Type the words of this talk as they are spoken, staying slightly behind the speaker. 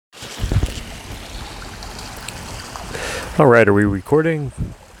All right, are we recording?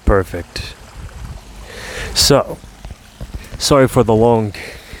 Perfect. So, sorry for the long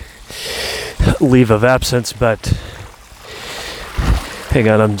leave of absence, but hang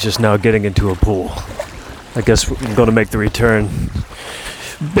on, I'm just now getting into a pool. I guess I'm going to make the return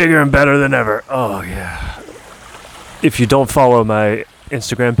bigger and better than ever. Oh, yeah. If you don't follow my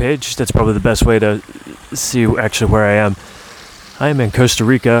Instagram page, that's probably the best way to see actually where I am. I am in Costa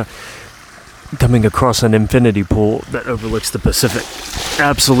Rica, coming across an infinity pool that overlooks the Pacific.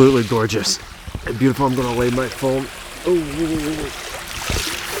 Absolutely gorgeous and beautiful. I'm going to lay my phone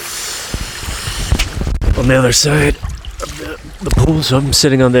on the other side of the pool. So I'm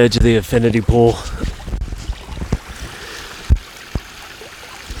sitting on the edge of the infinity pool.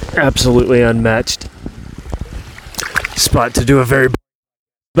 Absolutely unmatched spot to do a very...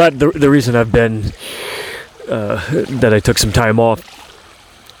 But the reason I've been... that I took some time off,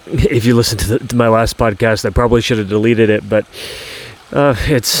 if you listen to my last podcast, I probably should have deleted it, but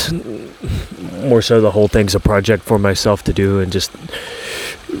it's more so the whole thing's a project for myself to do and just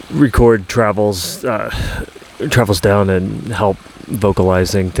record travels down and help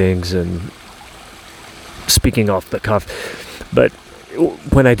vocalizing things and speaking off the cuff. But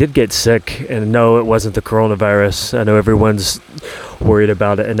when I did get sick, and no, it wasn't the coronavirus, I know everyone's worried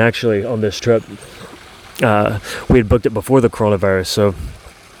about it, and actually on this trip, we had booked it before the coronavirus, so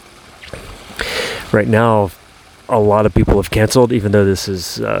right now a lot of people have canceled, even though this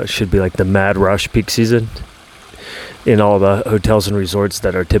is should be like the mad rush peak season in all the hotels and resorts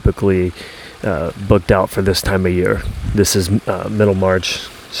that are typically booked out for this time of year. This is middle March,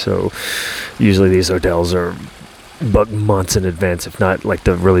 so usually these hotels are booked months in advance, if not like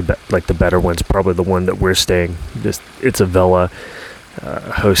the really like the better ones. Probably the one that we're staying, it's a villa,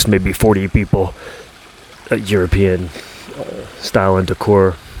 hosts maybe 40 people, European style and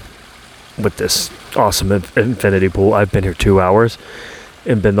decor, with this awesome infinity pool. I've been here 2 hours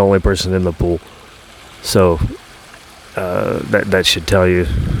and been the only person in the pool, so that should tell you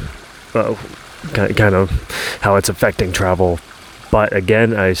kind of how it's affecting travel. But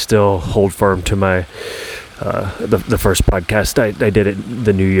again, I still hold firm to my the first podcast I did it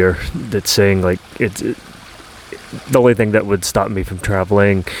the new year, that's saying like the only thing that would stop me from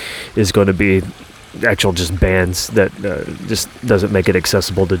traveling is going to be actual just bans that just doesn't make it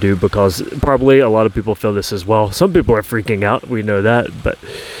accessible to do, because probably a lot of people feel this as well. Some people are freaking out, we know that, but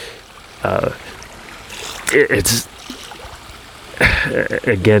it's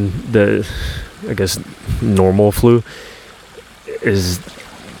again, I guess normal flu is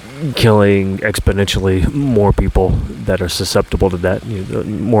killing exponentially more people that are susceptible to that,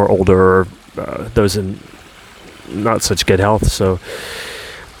 more older, those in not such good health. So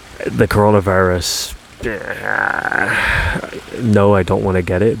the coronavirus, no, I don't want to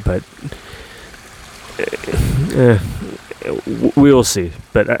get it, but we will see.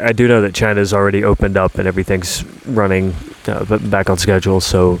 But I do know that China's already opened up and everything's running back on schedule.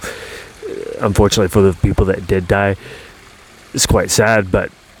 So unfortunately for the people that did die, it's quite sad,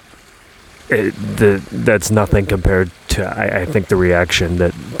 but that's nothing compared to, I think, the reaction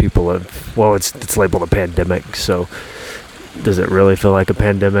that people have. Well, it's labeled a pandemic, so does it really feel like a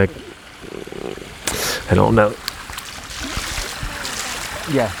pandemic? I don't know.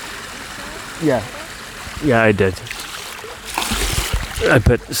 Yeah, I did. I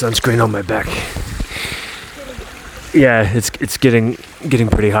put sunscreen on my back. Yeah, it's getting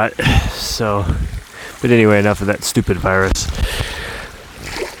pretty hot. So, but anyway, enough of that stupid virus.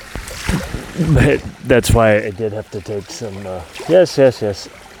 But that's why I did have to take some. Yes.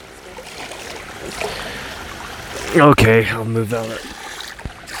 Okay, I'll move out.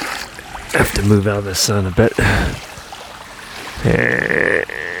 I have to move out of the sun a bit.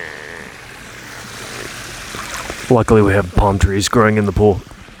 Luckily, we have palm trees growing in the pool.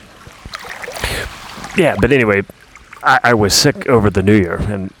 Yeah, but anyway, I was sick over the New Year,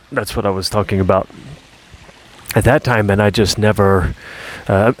 and that's what I was talking about at that time, and I just never...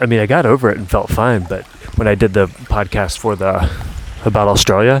 I got over it and felt fine, but when I did the podcast about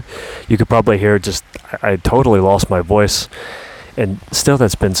Australia, you could probably hear I totally lost my voice, and still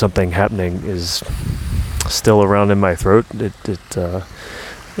that's been something happening, is still around in my throat.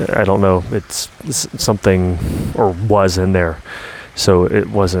 I don't know, it's something, or was in there, so it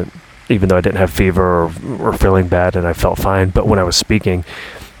wasn't, even though I didn't have fever or feeling bad and I felt fine, but when I was speaking,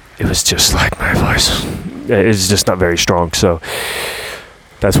 it was just like my voice, it's just not very strong. So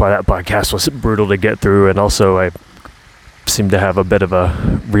that's why that podcast was brutal to get through. And also I seemed to have a bit of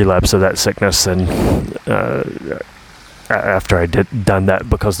a relapse of that sickness, and after I done that,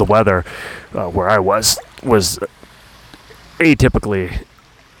 because the weather where I was atypically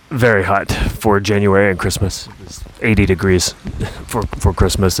very hot for January and Christmas. It was 80 degrees for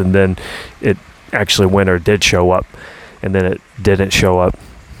Christmas, and then it actually winter did show up, and then it didn't show up,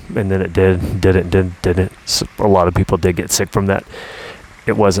 and then it didn't. So a lot of people did get sick from that.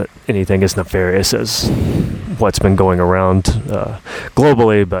 It wasn't anything as nefarious as what's been going around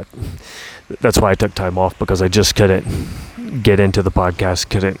globally, but that's why I took time off, because I just couldn't get into the podcast,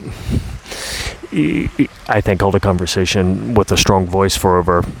 I think, hold a conversation with a strong voice for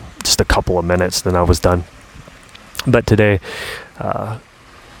over just a couple of minutes, then I was done. But today, I'll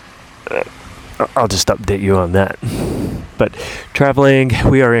just update you on that. But traveling,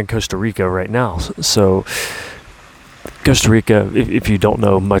 we are in Costa Rica right now. So Costa Rica, if you don't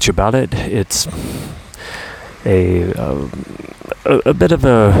know much about it, it's a bit of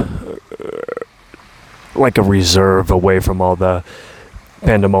like a reserve away from all the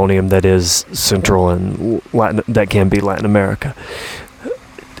pandemonium that is Central and that can be Latin America.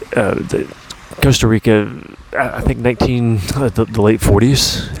 Costa Rica, I think the late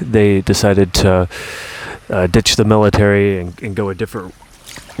 40s, they decided to ditch the military and go a different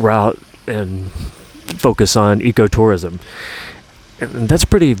route and focus on ecotourism. And that's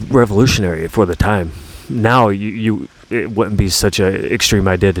pretty revolutionary for the time. Now it wouldn't be such an extreme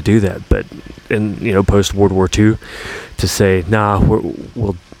idea to do that, but in post World War II, to say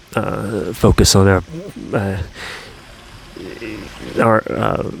we'll focus on our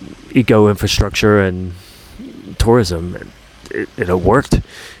eco infrastructure and tourism. It worked,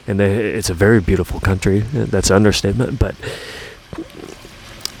 and it's a very beautiful country. That's an understatement, but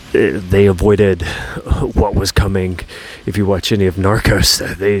they avoided what was coming. If you watch any of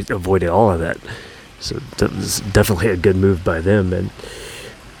Narcos, they avoided all of that. So that was definitely a good move by them, and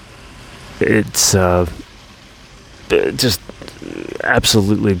it's just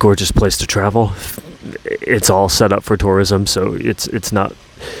absolutely gorgeous place to travel. It's all set up for tourism, so it's not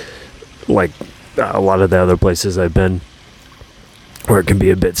like a lot of the other places I've been where it can be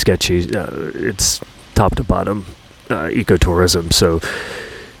a bit sketchy. It's top to bottom ecotourism, so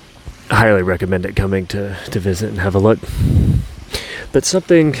I highly recommend it coming to visit and have a look. But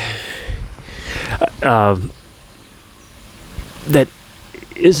something that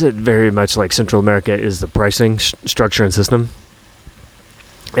isn't very much like Central America is the pricing structure and system.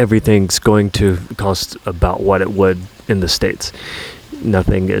 Everything's going to cost about what it would in the States.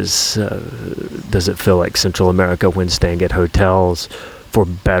 Nothing doesn't feel like Central America when staying at hotels, for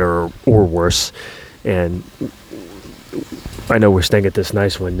better or worse. And I know we're staying at this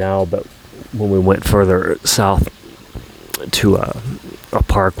nice one now, but when we went further south to a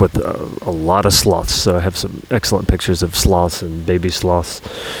park with a lot of sloths, so I have some excellent pictures of sloths and baby sloths,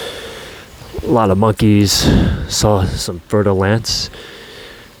 a lot of monkeys, saw some fertile ants,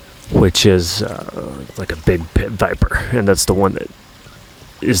 which is like a big pit viper, and that's the one that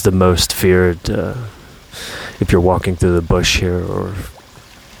is the most feared if you're walking through the bush here or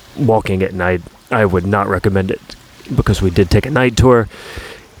walking at night. I would not recommend it, because we did take a night tour,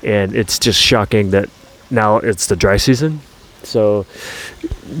 and it's just shocking that now it's the dry season, so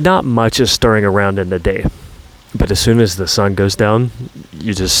not much is stirring around in the day, but as soon as the sun goes down,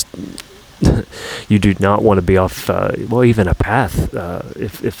 you do not want to be off even a path.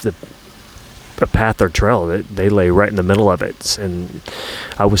 If a path or trail, they lay right in the middle of it, and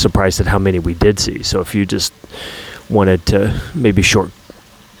I was surprised at how many we did see. So if you just wanted to maybe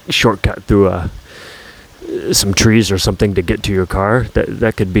shortcut through some trees or something to get to your car,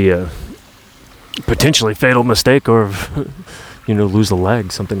 that could be a potentially fatal mistake, or lose a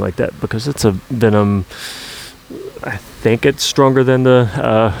leg, something like that, because it's a venom. I think it's stronger than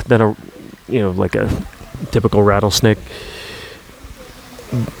like a typical rattlesnake,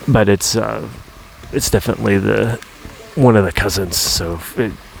 but it's definitely one of the cousins. So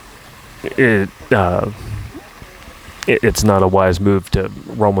it's not a wise move to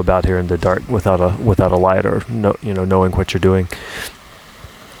roam about here in the dark without a light, or knowing what you're doing.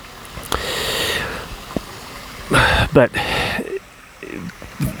 But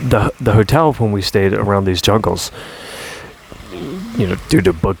the hotel, when we stayed around these jungles, due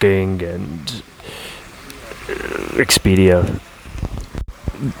to booking and Expedia,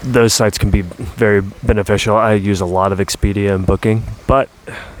 those sites can be very beneficial. I use a lot of Expedia and Booking, but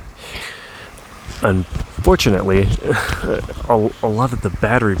unfortunately, a lot of the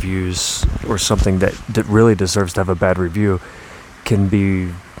bad reviews, or something that really deserves to have a bad review, can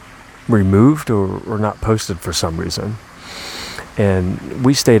be removed or not posted for some reason. And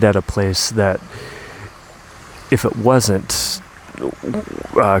we stayed at a place that, if it wasn't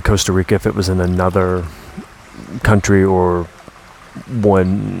Costa Rica, if it was in another country or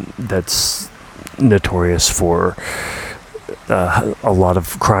one that's notorious for a lot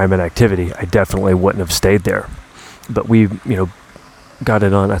of crime and activity, I definitely wouldn't have stayed there. But we, got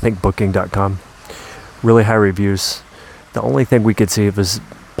it on, I think, booking.com. Really high reviews. The only thing we could see was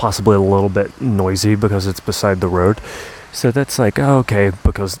possibly a little bit noisy because it's beside the road. So that's like, oh, okay,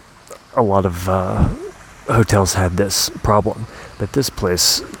 because a lot of hotels had this problem. But this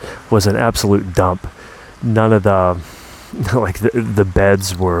place was an absolute dump. None of the, like the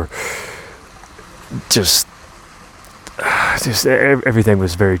beds were just everything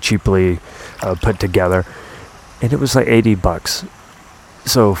was very cheaply put together. And it was like $80.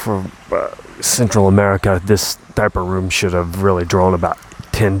 So for Central America, this type of room should have really drawn about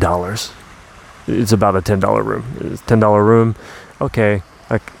 $10. It's about a $10 room. It's $10 room. Okay,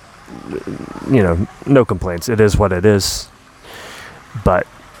 like, no complaints. It is what it is. But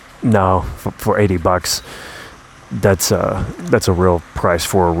no, for $80, that's a real price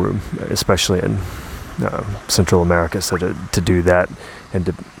for a room, especially in Central America. So to do that and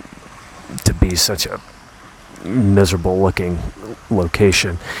to be such a miserable looking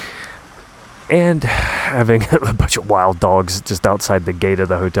location, and having a bunch of wild dogs just outside the gate of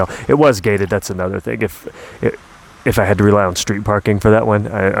the hotel. It was gated. That's another thing. If I had to rely on street parking for that one,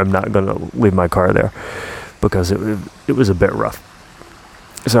 I'm not going to leave my car there because it was a bit rough.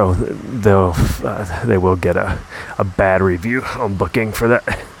 So they will get a bad review on Booking for that.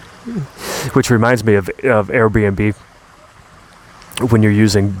 Which reminds me of Airbnb. When you're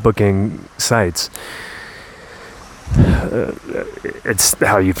using booking sites, it's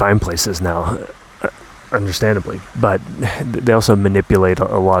how you find places now, understandably. But they also manipulate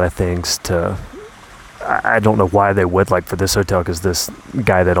a lot of things to... I don't know why they would, like for this hotel, because this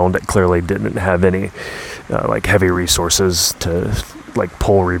guy that owned it clearly didn't have any heavy resources to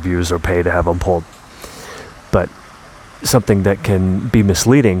pull reviews or pay to have them pulled. But something that can be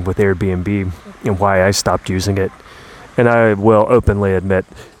misleading with Airbnb and why I stopped using it, and I will openly admit,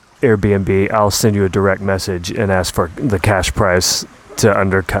 Airbnb, I'll send you a direct message and ask for the cash price to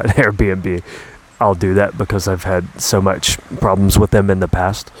undercut Airbnb. I'll do that because I've had so much problems with them in the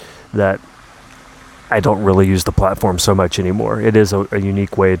past that I don't really use the platform so much anymore. It is a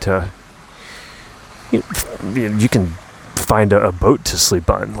unique way to... You can find a boat to sleep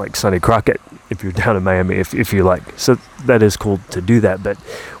on, like Sonny Crockett, if you're down in Miami, if you like. So that is cool to do that, but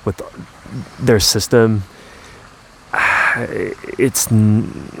with their system, I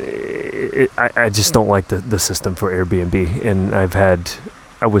just don't like the system for Airbnb. And I've had,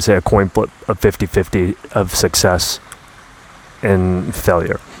 I would say, a coin flip of 50-50 of success and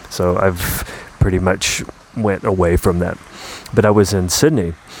failure. So I've pretty much went away from that. But I was in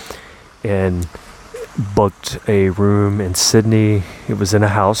Sydney and booked a room in Sydney. It was in a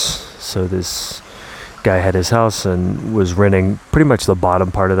house. So this guy had his house and was renting pretty much the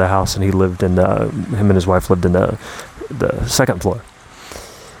bottom part of the house, and he lived in him and his wife lived in the second floor.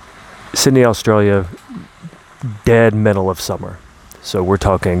 Sydney, Australia, dead middle of summer. So we're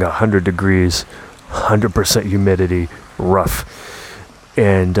talking 100 degrees, 100% humidity, rough.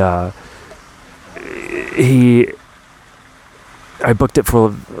 And I booked it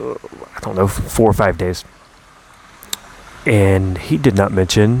for, 4 or 5 days. And he did not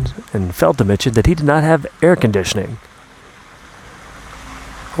mention, and failed to mention, that he did not have air conditioning.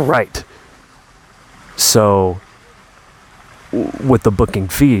 Right. So, with the booking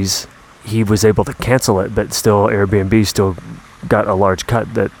fees, he was able to cancel it, but still, Airbnb still got a large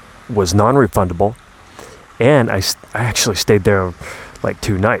cut that was non-refundable. And I actually stayed there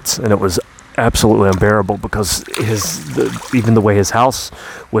 2 nights, and it was absolutely unbearable because even the way his house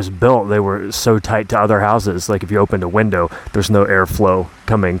was built, they were so tight to other houses. Like if you opened a window, there's no airflow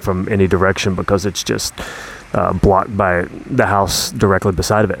coming from any direction because it's just blocked by the house directly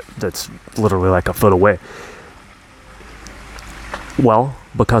beside of it. That's literally like a foot away. Well,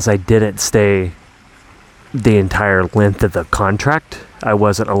 because I didn't stay the entire length of the contract, I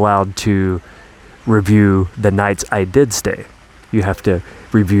wasn't allowed to review the nights I did stay. You have to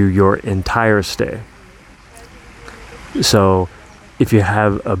review your entire stay. So if you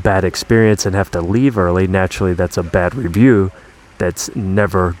have a bad experience and have to leave early, naturally that's a bad review that's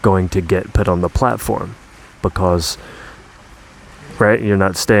never going to get put on the platform because, right, you're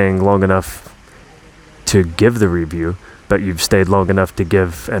not staying long enough to give the review, but you've stayed long enough to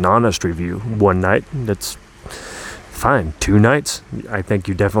give an honest review. 1 night, that's fine. 2 nights, I think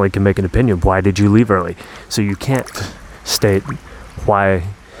you definitely can make an opinion. Why did you leave early? So you can't state why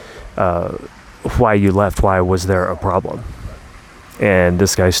you left. Why was there a problem? And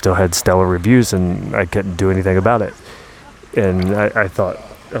this guy still had stellar reviews, and I couldn't do anything about it. And I thought,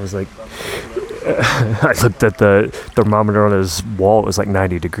 I was like, I looked at the thermometer on his wall. It was like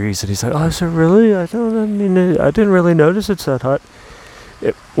 90 degrees. And he's like, oh, is it really? I didn't really notice it's that hot.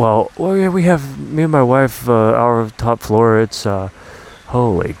 Well, yeah, we have, me and my wife, our top floor, it's,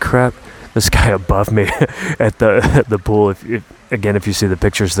 holy crap. This guy above me at the pool, if you see the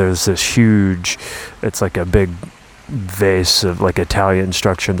pictures, there's this huge, it's like a big vase of like Italian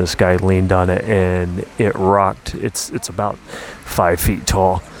structure, and this guy leaned on it and it rocked. It's about 5 feet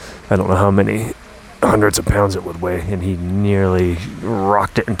tall. I don't know how many hundreds of pounds it would weigh, and he nearly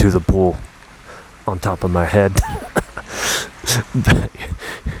rocked it into the pool on top of my head.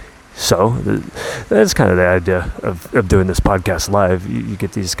 So that's kind of the idea of doing this podcast live. You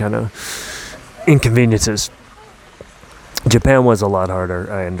get these kind of inconveniences. Japan was a lot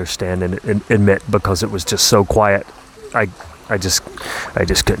harder, I understand and admit, because it was just so quiet. I just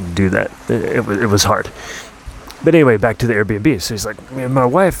couldn't do that. It was hard. But anyway, back to the Airbnb. So he's like, me and my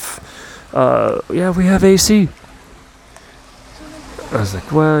wife, yeah, we have AC. I was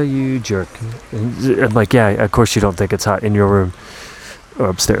like, well, you jerk. And I'm like, yeah, of course you don't think it's hot in your room or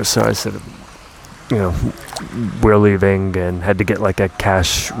upstairs. So I said, we're leaving, and had to get like a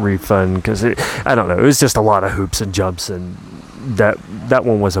cash refund because I don't know, it was just a lot of hoops and jumps, and that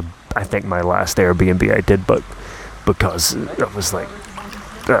one was I think my last Airbnb I did, but because I was like,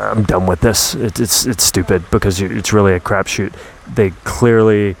 I'm done with this. It's stupid because it's really a crapshoot. They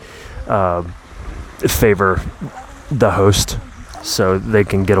clearly favor the host, so they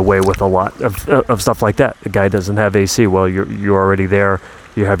can get away with a lot of stuff like that. The guy doesn't have AC. Well, you're already there.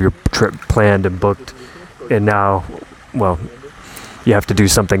 You have your trip planned and booked, and now, well, you have to do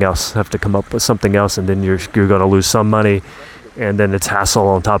something else. Have to come up with something else, and then you're going to lose some money, and then it's hassle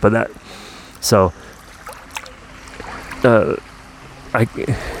on top of that. So, I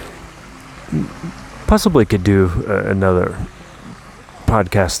possibly could do another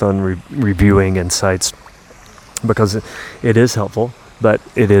podcast on reviewing and sites, because it is helpful, but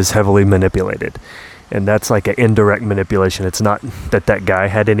it is heavily manipulated. And that's like an indirect manipulation. It's not that guy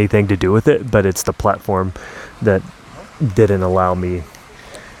had anything to do with it, but it's the platform that didn't allow me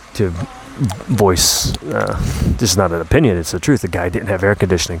to voice, this is not an opinion, it's the truth. The guy didn't have air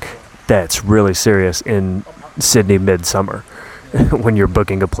conditioning. That's really serious in Sydney midsummer. When you're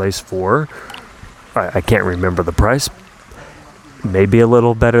booking a place for, I can't remember the price, maybe a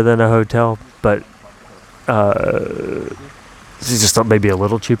little better than a hotel, but it's just maybe a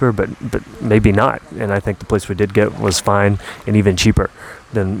little cheaper, but maybe not. And I think the place we did get was fine and even cheaper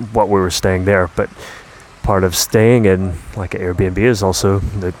than what we were staying there. But part of staying in like an Airbnb is also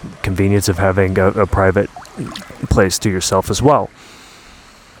the convenience of having a private place to yourself as well.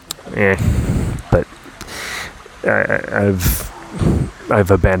 But I've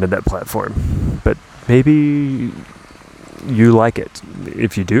abandoned that platform. But maybe you like it.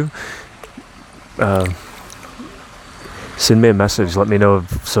 If you do, send me a message. Let me know of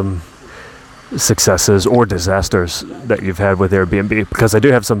some successes or disasters that you've had with Airbnb, because I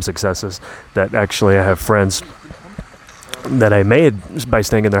do have some successes that actually I have friends that I made by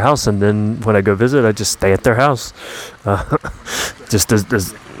staying in their house, and then when I go visit, I just stay at their house, just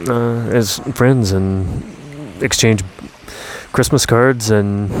as friends, and exchange Christmas cards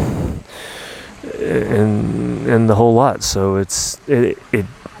and the whole lot. So it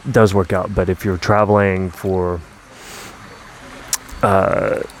does work out. But if you're traveling for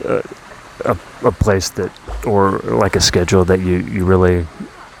a place that, or like a schedule that you really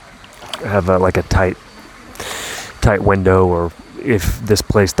have like a tight window, or if this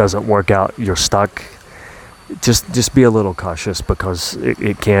place doesn't work out, you're stuck, just be a little cautious, because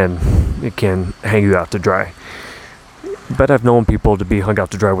it can hang you out to dry. But I've known people to be hung out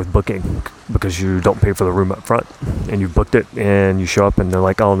to dry with booking, because you don't pay for the room up front, and you booked it, and you show up and they're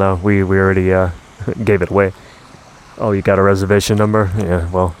like, oh no, we already gave it away. Oh, you got a reservation number? Yeah,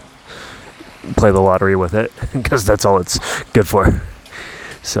 well, play the lottery with it, because that's all it's good for.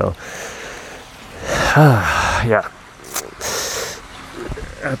 So, yeah.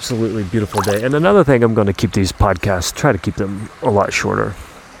 Absolutely beautiful day. And another thing, I'm going to keep these podcasts, try to keep them a lot shorter.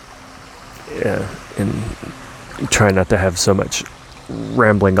 Yeah, and try not to have so much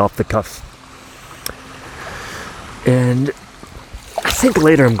rambling off the cuff. And I think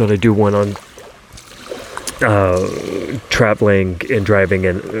later I'm going to do one on traveling and driving,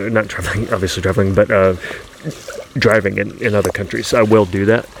 and not traveling, obviously traveling, but driving in other countries. I will do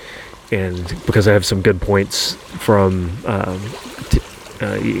that, and because I have some good points from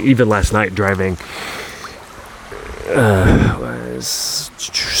even last night driving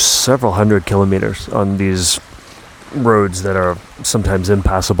several hundred kilometers on these roads that are sometimes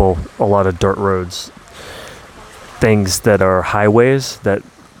impassable, a lot of dirt roads, things that are highways that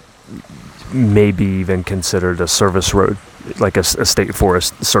maybe even considered a service road, like a state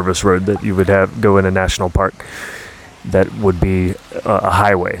forest service road that you would have go in a national park. That would be a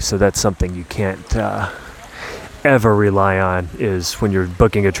highway. So that's something you can't ever rely on, is when you're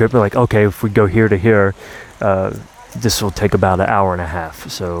booking a trip, you're like, okay, if we go here to here, this will take about an hour and a half.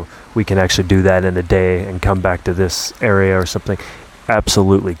 So we can actually do that in a day and come back to this area or something.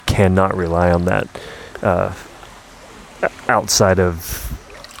 Absolutely cannot rely on that outside of,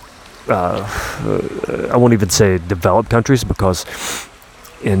 I won't even say developed countries, because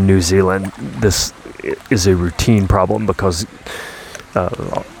in New Zealand, this is a routine problem because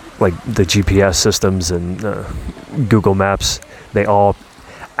like the GPS systems and Google Maps, they all,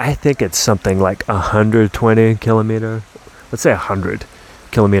 I think it's something like 120 kilometer, let's say 100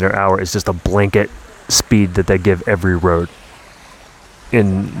 kilometer hour is just a blanket speed that they give every road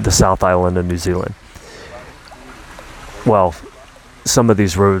in the South Island of New Zealand. Well, some of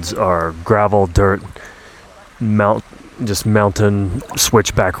these roads are gravel, dirt, just mountain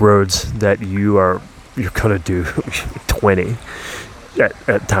switchback roads that you're gonna do 20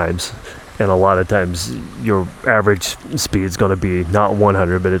 at times, and a lot of times your average speed is gonna be not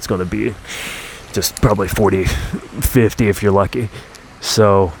 100, but it's gonna be just probably 40, 50 if you're lucky.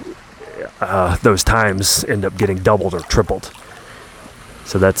 So those times end up getting doubled or tripled.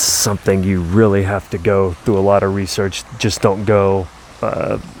 So that's something you really have to go through a lot of research. Just don't go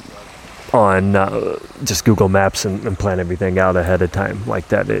on just Google Maps and plan everything out ahead of time like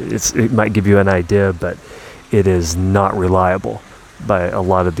that. It might give you an idea, but it is not reliable by a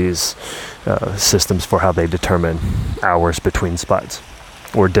lot of these systems for how they determine hours between spots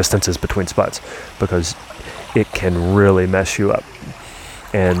or distances between spots, because it can really mess you up.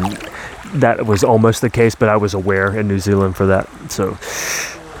 And that was almost the case, but I was aware in New Zealand for that. So,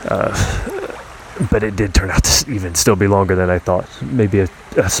 but it did turn out to even still be longer than I thought. Maybe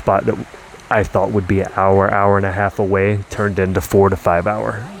a spot that I thought would be an hour and a half away turned into 4 to 5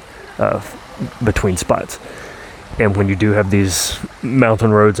 hour between spots. And when you do have these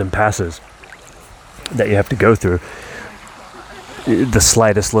mountain roads and passes that you have to go through, the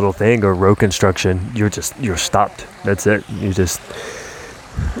slightest little thing or road construction, you're stopped. That's it. You just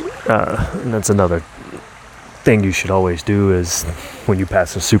and that's another thing you should always do, is when you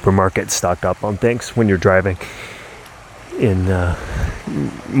pass a supermarket, stock up on things when you're driving in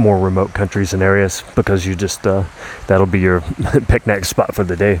more remote countries and areas, because you just that'll be your picnic spot for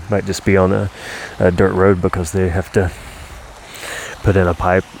the day. Might just be on a dirt road because they have to put in a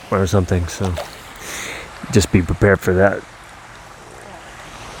pipe or something. So just be prepared for that.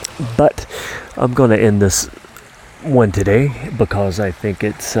 But I'm going to end this one today because I think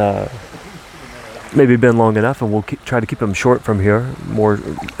it's maybe been long enough, and we'll try to keep them short from here, more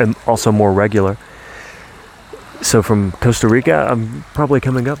and also more regular. So from Costa Rica, I'm probably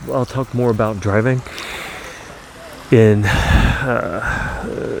coming up, I'll talk more about driving in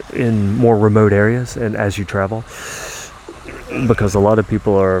more remote areas and as you travel, because a lot of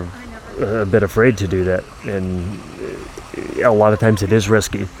people are a bit afraid to do that, and a lot of times it is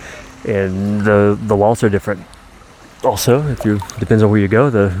risky, and the laws are different. Also, depends on where you go,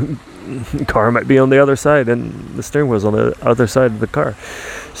 the car might be on the other side and the steering wheel's on the other side of the car.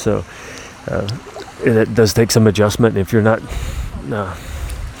 So it does take some adjustment. If you're not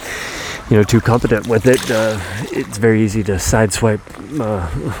too competent with it, it's very easy to sideswipe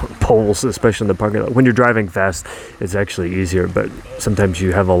poles, especially in the parking lot. When you're driving fast, it's actually easier, but sometimes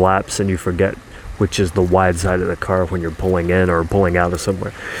you have a lapse and you forget which is the wide side of the car when you're pulling in or pulling out of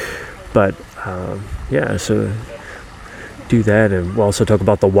somewhere. But so do that, and we'll also talk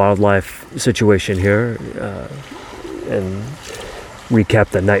about the wildlife situation here and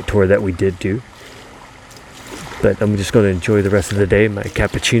recap the night tour that we did do. But I'm just going to enjoy the rest of the day. My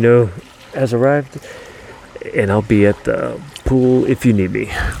cappuccino has arrived, and I'll be at the pool if you need me.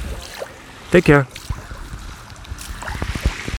 Take care.